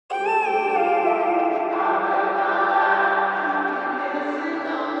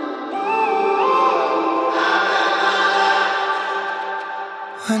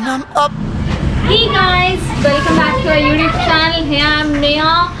when I'm up. Hey guys, welcome back to our YouTube channel. Here I am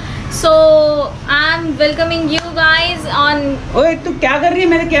Neha. So I'm welcoming you guys on. ओए तू क्या कर रही है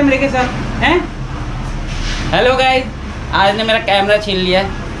मेरे कैमरे के साथ हैं? हेलो गाइस, आज ने मेरा कैमरा छीन लिया है।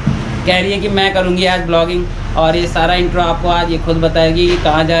 कह रही है कि मैं करूँगी आज ब्लॉगिंग, और ये सारा इंट्रो आपको आज ये खुद बताएगी कि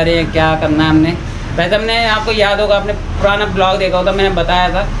कहाँ जा रहे हैं, क्या करना है हमने। वैसे हमने, आपको याद होगा, आपने पुराना ब्लॉग देखा होगा, मैंने बताया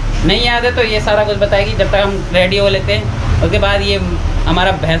था। नहीं याद है तो ये सारा कुछ बताएगी जब तक हम रेडी हो लेते हैं। उसके बाद ये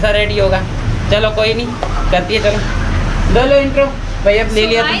हमारा भैंसा रेडी होगा। चलो कोई नहीं, करती है। चलो लो इंट्रो भैया, ले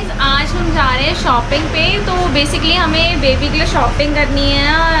लिया। आज हम जा रहे हैं शॉपिंग पे। तो बेसिकली हमें बेबी के लिए शॉपिंग करनी है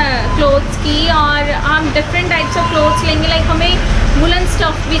क्लोथ्स की, और हम डिफरेंट टाइप्स ऑफ क्लोथ्स लेंगे। लाइक हमें वुलन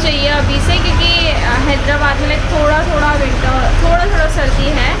स्टफ भी चाहिए अभी से, क्योंकि हैदराबाद में लाइक थोड़ा विंटर, थोड़ा सर्दी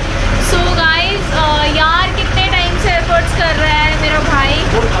है। सो गाइज यार कितने टाइम से एफर्ट्स कर रहा है मेरा भाई।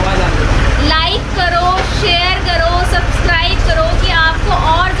 लाइक करो, शेयर करो, सब्सक्राइब करो कि आपको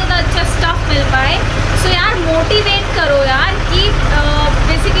और ज़्यादा अच्छा स्टफ मिल पाए। सो यार मोटिवेट करो यार कि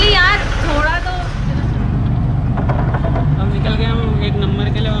बेसिकली यार थोड़ा तो। हम निकल गए हम एक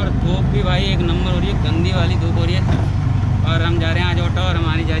नंबर के लिए, और धूप भी भाई एक नंबर हो रही है, गंदी वाली धूप हो रही है। और हम जा रहे हैं आज ऑटो, और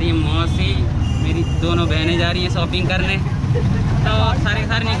हमारी जा रही है मौसी, मेरी दोनों बहनें जा रही हैं शॉपिंग करने। तो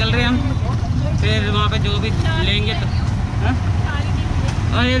सारे निकल रहे हैं हम, फिर वहाँ पे जो भी लेंगे तो। हाँ?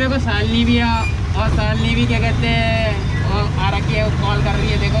 और ये देखो सालनी भी है, और सालनी भी क्या कहते हैं, और आ रखी है, वो कॉल कर रही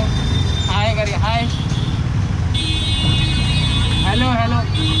है। देखो हाय करिए, हाय, हेलो आई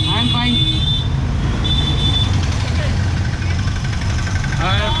एम फाइन।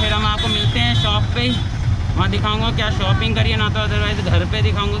 और फिर हम आपको मिलते हैं शॉप पे, वहाँ दिखाऊंगा क्या शॉपिंग करिए, ना तो अदरवाइज़ घर पे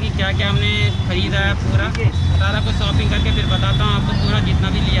दिखाऊंगा कि क्या क्या हमने ख़रीदा है। पूरा सारा कुछ शॉपिंग करके फिर बताता हूँ आपको पूरा जितना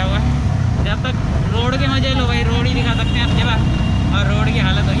भी लिया हुआ है। जब तक रोड के मजे लो भाई, रोड ही दिखा सकते हैं आपके पास, और रोड की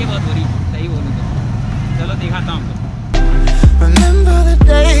हालत हो रही है बहुत बुरी, सही बोलूँ तो। चलो दिखाता हूँ आपको।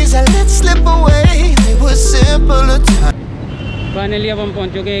 फाइनली अब हम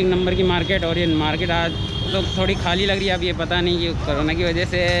पहुँच चुके एक नंबर की मार्केट, और ये मार्केट आज तो थोड़ी खाली लग रही है। अब ये पता नहीं कि कोरोना की वजह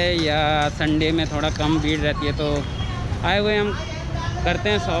से या संडे में थोड़ा कम भीड़ रहती है, तो आए हुए हम करते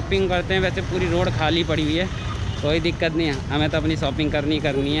हैं शॉपिंग करते हैं। वैसे पूरी रोड खाली पड़ी हुई है, कोई दिक्कत नहीं है, हमें तो अपनी शॉपिंग करनी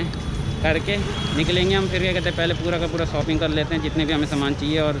है। करके निकलेंगे हम, फिर क्या कहते हैं, पहले पूरा का पूरा शॉपिंग कर लेते हैं जितने भी हमें सामान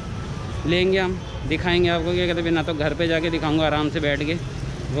चाहिए, और लेंगे हम, दिखाएंगे आपको। क्या कहते हैं, ना तो घर पे जाके दिखाऊंगा आराम से बैठ के,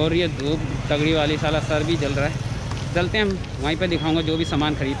 हो रही है धूप तगड़ी वाली, साला सर भी जल रहा है। चलते हैं हम, वहीं पे दिखाऊंगा जो भी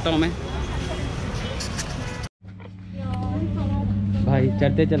सामान खरीदता हूँ मैं। भाई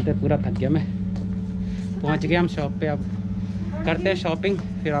चलते चलते पूरा थक गया मैं। पहुँच गया हम शॉप पे, अब करते हैं शॉपिंग,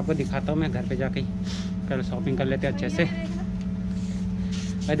 फिर आपको दिखाता हूँ मैं घर पे जाके ही। पहले शॉपिंग कर लेते हैं अच्छे से।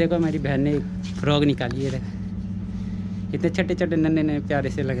 और देखो मेरी बहन ने एक फ्रॉक निकाली है, इतने छोटे नन्हे प्यारे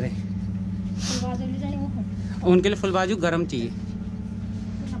से लग रहे हैं। उनके लिए फुल बाजू गर्म चाहिए,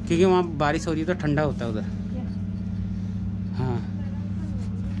 क्योंकि वहाँ बारिश हो रही है तो ठंडा होता है उधर। हाँ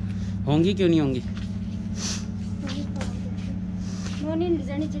होंगी, क्यों नहीं होंगी।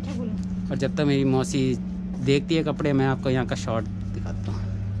 और जब तक मेरी मौसी देखती है कपड़े, मैं आपको यहाँ का शॉर्ट दिखाता हूँ।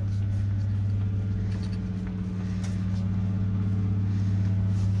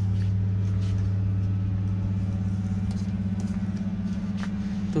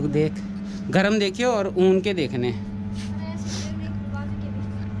 तो देख, गरम देखियो और ऊन के देखने।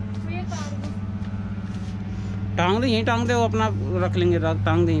 टांग दे, यहीं टांग दे, वो अपना रख लेंगे,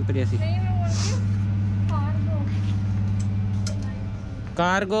 टांग दे यहीं पर ऐसी।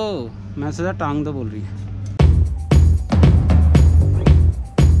 कार्गो, मैं सोचा टांग दो बोल रही है।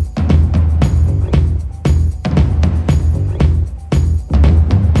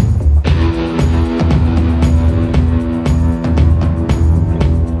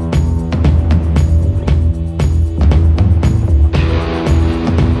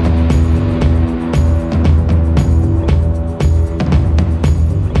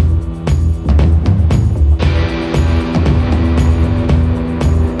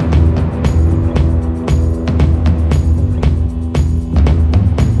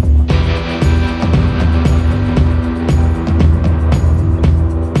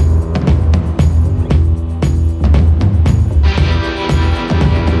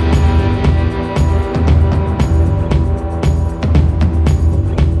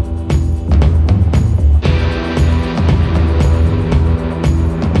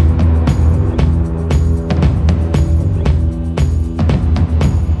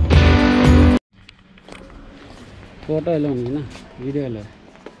 फोटो एलो नहीं ना, वीडियो एलो।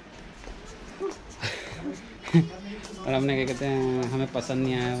 और हमने क्या कहते हैं, हमें पसंद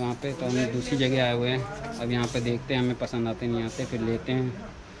नहीं आया वहाँ पे, तो हम दूसरी जगह आए हुए हैं। अब यहाँ पे देखते हैं, हमें पसंद आते नहीं आते, फिर लेते हैं,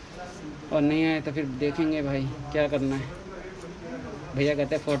 और नहीं आए तो फिर देखेंगे भाई क्या करना है। भैया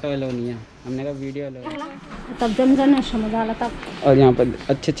कहते हैं फ़ोटो लो नहीं है, हमने कहा वीडियो लो। तब जन समझ आला तब। और यहाँ पर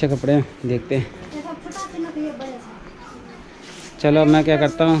अच्छे अच्छे कपड़े हैं, देखते हैं। चलो मैं क्या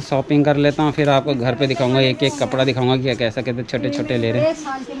करता हूँ, शॉपिंग कर लेता हूँ, फिर आपको घर पे दिखाऊंगा, एक एक कपड़ा दिखाऊंगा कि कैसा कहते छोटे छोटे ले रहे हैं।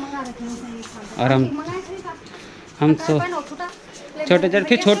 और हम तो छोटे छोटे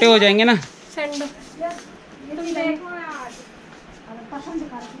फिर छोटे हो जाएंगे ना।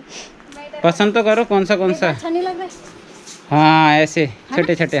 पसंद तो करो कौन सा अच्छा नहीं लग रहा है? हाँ ऐसे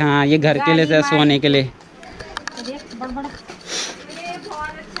छोटे छोटे, हाँ ये घर के लिए, सोने के लिए।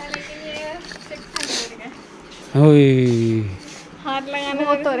 हाथ लगाने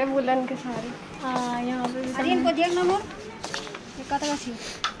वो तो रे बुलन के सारे। हाँ यहाँ पे अरे इनको देख ना मोर, ये कतरा सी।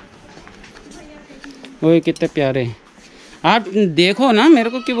 ओए कितने प्यारे, आप देखो ना, मेरे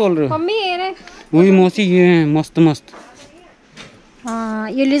को क्यों बोल रहे हो? मम्मी ये रे वही मौसी, ये है मस्त मस्त। हाँ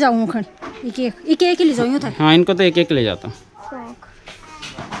ये ले जाऊँ खन, एक एक ले जाऊँ था। हाँ इनको तो एक एक ले जाता हूँ।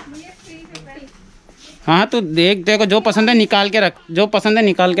 हाँ तो देख देखो, जो पसंद है निकाल के रख, जो पसंद है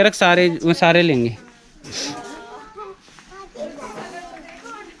निकाल के रख, सारे लेंगे।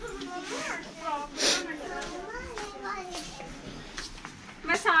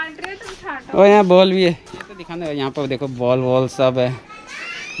 और यहाँ बॉल भी है, ये तो दिखाने है। यहाँ पर देखो बॉल वॉल सब है,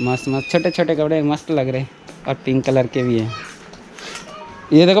 मस्त मस्त छोटे छोटे कपड़े मस्त लग रहे हैं। और पिंक कलर के भी हैं,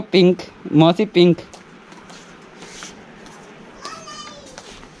 ये देखो पिंक, मौसी पिंक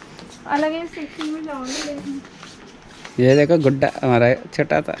अलग है सेक्शन में जाऊंगी। ये देखो गुड्डा हमारा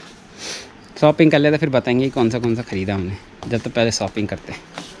छोटा था। शॉपिंग कर लेते फिर बताएंगे कौन सा ख़रीदा हमने, जब तो पहले शॉपिंग करते हैं।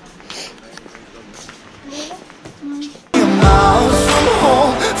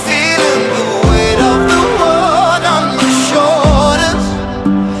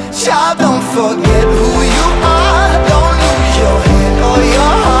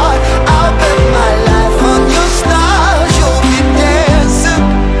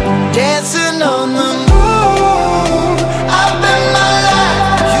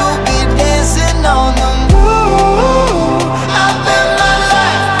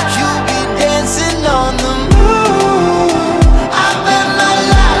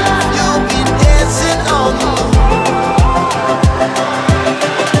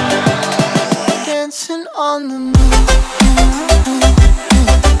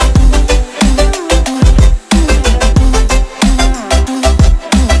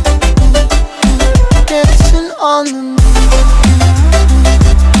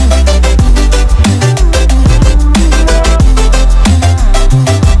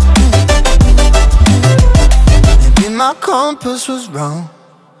 Compass was wrong,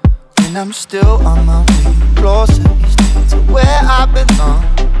 and I'm still on my way closer to where I belong.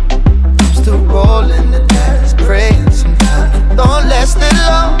 I'm still rolling the dice, praying sometimes it don't last that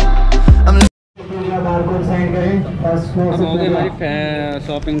long. अब हो गई हमारी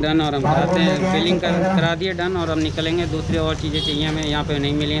शॉपिंग डन, और हम जाते हैं, बिलिंग करा दिए डन, और हम निकलेंगे। दूसरी और चीज़ें चाहिए हमें, यहाँ पे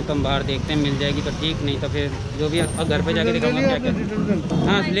नहीं मिली हैं तो हम बाहर देखते हैं, मिल जाएगी तो ठीक, नहीं तो फिर जो भी घर पे जाके दिखाऊंगा क्या क्या।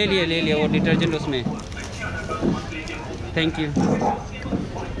 हाँ ले लिए वो डिटर्जेंट उसमें, थैंक यू।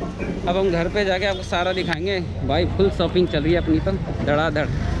 अब हम घर पे जाके आपको सारा दिखाएंगे। भाई फुल शॉपिंग चल रही है अपनी तो धड़ाधड़,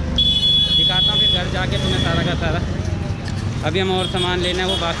 दिखाता हूँ फिर घर जाके तुम्हें सारा का सारा। अभी हम और सामान लेना है,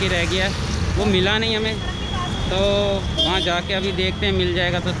 वो बाकी रह गया है, वो मिला नहीं हमें, तो वहाँ जाके अभी देखते हैं, मिल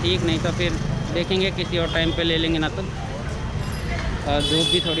जाएगा तो ठीक, नहीं तो फिर देखेंगे किसी और टाइम पे ले लेंगे ना तो। और धूप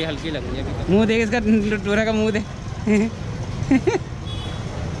भी थोड़ी हल्की लग रही है अभी तो। मुँह देख इसका, टूरा का मुँह दे।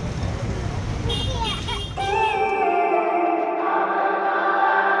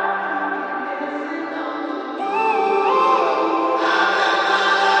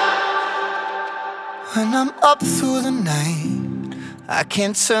 When I'm up through the night, I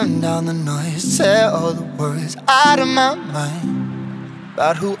can't turn down the noise. Tear all the worries out of my mind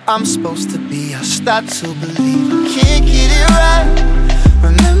about who I'm supposed to be. I start to believe I can't get it right.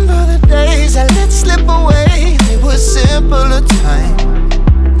 Remember the days I let slip away, they were simpler times.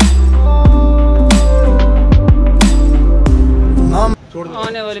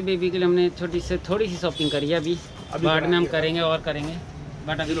 आने वाले baby के लिए हमने थोड़ी सी shopping करी है। अभी बाद में हम करेंगे और करेंगे,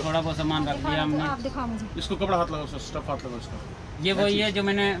 बट अभी थोड़ा बहुत सामान रख दिया हमने। आप दिखा मुझे इसको कपड़ा हाथ लगाओ, स्टफ हाथ लगाओ इसका। ये वही है जो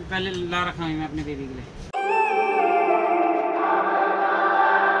मैंने पहले ला रखा हूँ मैं अपने बेबी के लिए।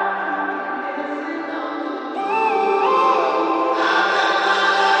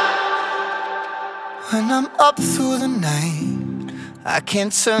 When I'm up through the night, I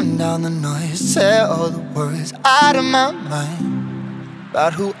can't turn down the noise. Tear all the worries out of my mind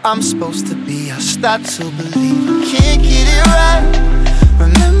about who I'm supposed to be. I start to believe I can't get it right.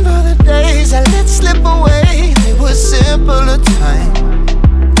 Remember the days I let slip away, they were simpler times.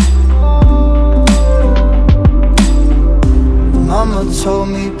 Mama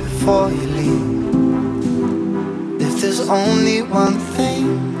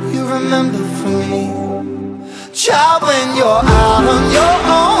Child, when you're out on your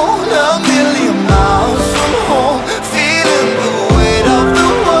own, 1,000,000 miles from home, feeling the weight of the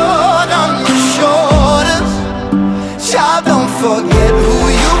world on your shoulders. Child, don't forget who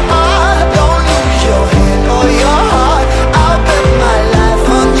you are. Don't lose your head or your heart. I'll bet my life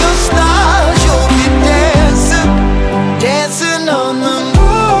on your stars. You'll be dancing, dancing on the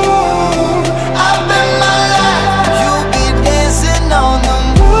moon. I'll bet my life you'll be dancing on the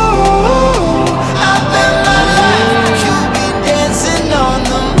moon. I'll bet my life you'll be dancing on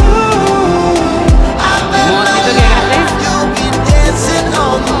the moon. I'll bet my life you'll be dancing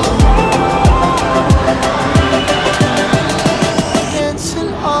on the moon.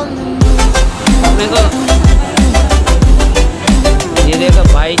 Dancing on the moon. देखो ये देखो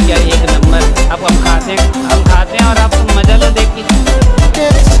भाई, क्या एक number. अब हम खाते हैं और आप मजा लो देख के।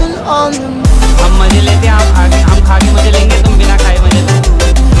 Dancing on the moon. हम मजे लेते हैं, हम खा के मजे लेंगे, तुम बिना खाए मजे लो।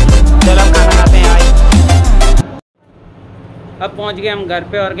 चलो अब खाना खाते हैं भाई। अब पहुंच गए हम घर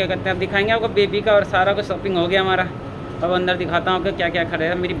पे, और क्या करते हैं, अब दिखाएंगे आपको बेबी का, और सारा कुछ शॉपिंग हो गया हमारा। अब अंदर दिखाता हूँ आपको क्या क्या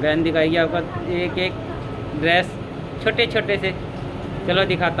खरीदा। मेरी बहन दिखाएगी आपको एक एक ड्रेस, छोटे छोटे से। चलो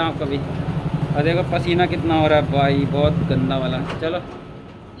दिखाता हूँ आपको भी। और देखो पसीना कितना हो रहा है भाई, बहुत गंदा वाला। चलो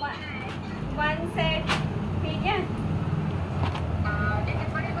 1 सेट, ठीक है।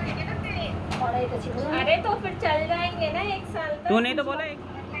 अरे तो फिर चल जाएंगे ना 1 साल तक। तू नहीं तो बोला एक।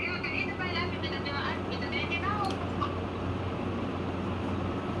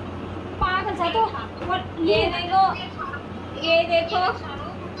 पागल सा तो ये देखो, ये देखो,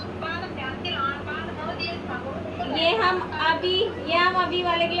 ये हम अभी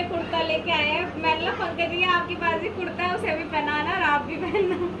वाले के लिए कुर्ता लेके आए हैं। मतलब पंकज जी आपके पास भी कुर्ता है, उसे भी पहनाना और आप भी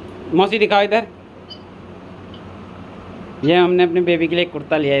पहनना। मौसी दिखाओ इधर। ये हमने अपने बेबी के लिए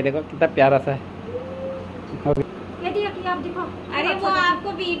कुर्ता लिया है, देखो कितना प्यारा सा है। आप दिखाओ। अरे वो आपको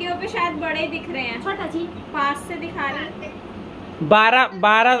वीडियो पे शायद बड़े दिख रहे हैं, छोटा जी पास से दिखा रहे।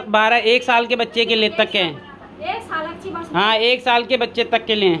 12 1 साल के बच्चे के लिए तक के हैं। 1 साल की बात। हाँ 1 साल के बच्चे तक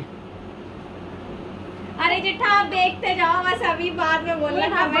के लिए हैं। अरे जेठा आप देखते जाओ, बस अभी बाद में बोलना,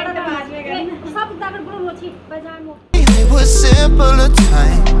 कमेंट बाद में करना। सब दागर गुरु मोची बाजार में। It was simpler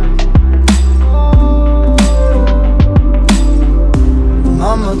time.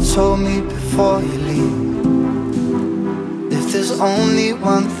 Mama told me before you leave, if there's only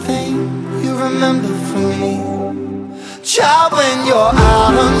one thing you remember from me, child, when you're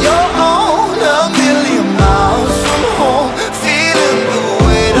out on your own, 1,000,000 miles from home, feeling the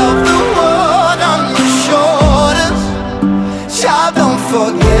weight of the world on your shoulders. Child, don't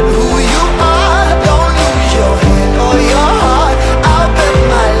forget who you are. Don't lose your head or your heart. I'll bet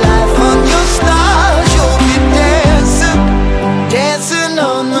my life on your stars. You'll be dancing, dancing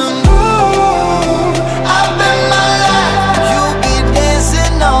on the moon. I'll bet my life you'll be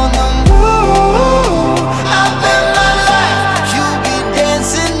dancing on the moon. I'll bet my life you'll be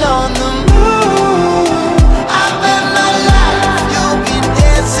dancing on the moon. I'll bet my life you'll be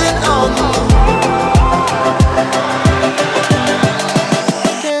dancing on the moon.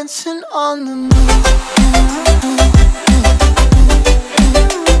 Dancing on the moon.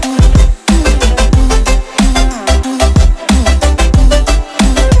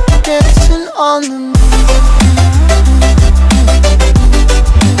 Dancing on the moon.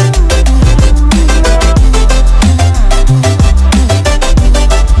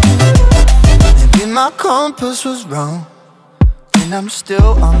 Maybe my compass was wrong, and I'm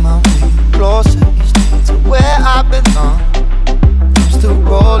still on my way closer each day to where I belong. I'm still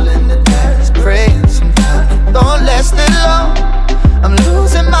rolling the dice, praying sometimes don't last it long. I'm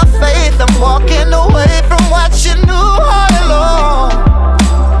losing my faith, I'm walking away from what you knew all along.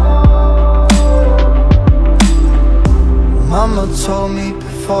 Mama told me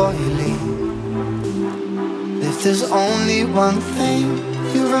before you leave, if there's only one thing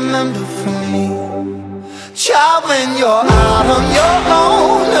you remember from me, child, when you're out on your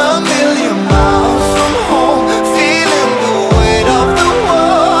own, 1,000,000 miles from home, feeling the weight of the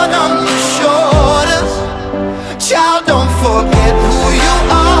world on your shoulders. Child, don't forget who you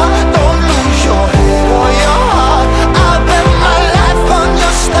are. Don't lose your head or your heart. I'll bet my life on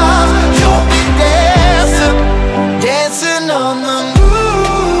your stars. You'll be dancing, dancing on the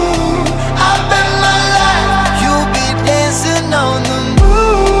moon. I'll bet my life you'll be dancing on the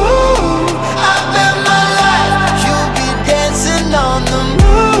moon. I'll bet my life you'll be dancing on the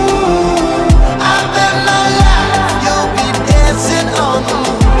moon.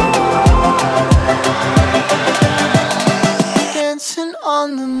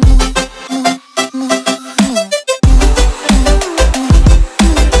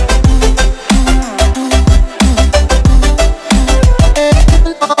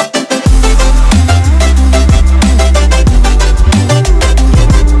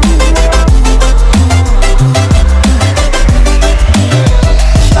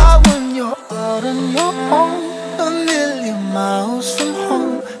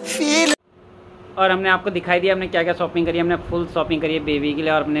 और हमने आपको दिखाई दिया हमने क्या क्या shopping करी है। हमने फुल शॉपिंग करी है बेबी के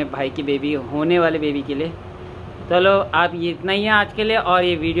लिए और अपने भाई की बेबी, होने वाले बेबी के लिए। चलो आप ये इतना ही है आज के लिए और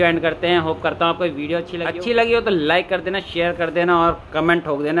ये वीडियो एंड करते हैं। होप करता हूँ आपको वीडियो अच्छी लगी हो तो लाइक कर देना, शेयर कर देना और कमेंट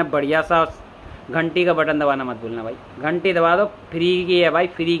ठोक देना बढ़िया सा। घंटी का बटन दबाना मत भूलना भाई, घंटी दबा दो, फ्री की है भाई,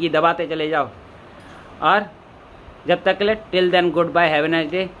 फ्री की, दबाते चले जाओ। और जब तक के लिए till then good bye, have a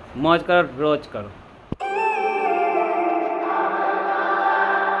nice day, मौज करो, रोज करो।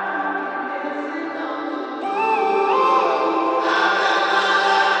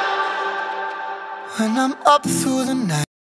 When I'm up through the night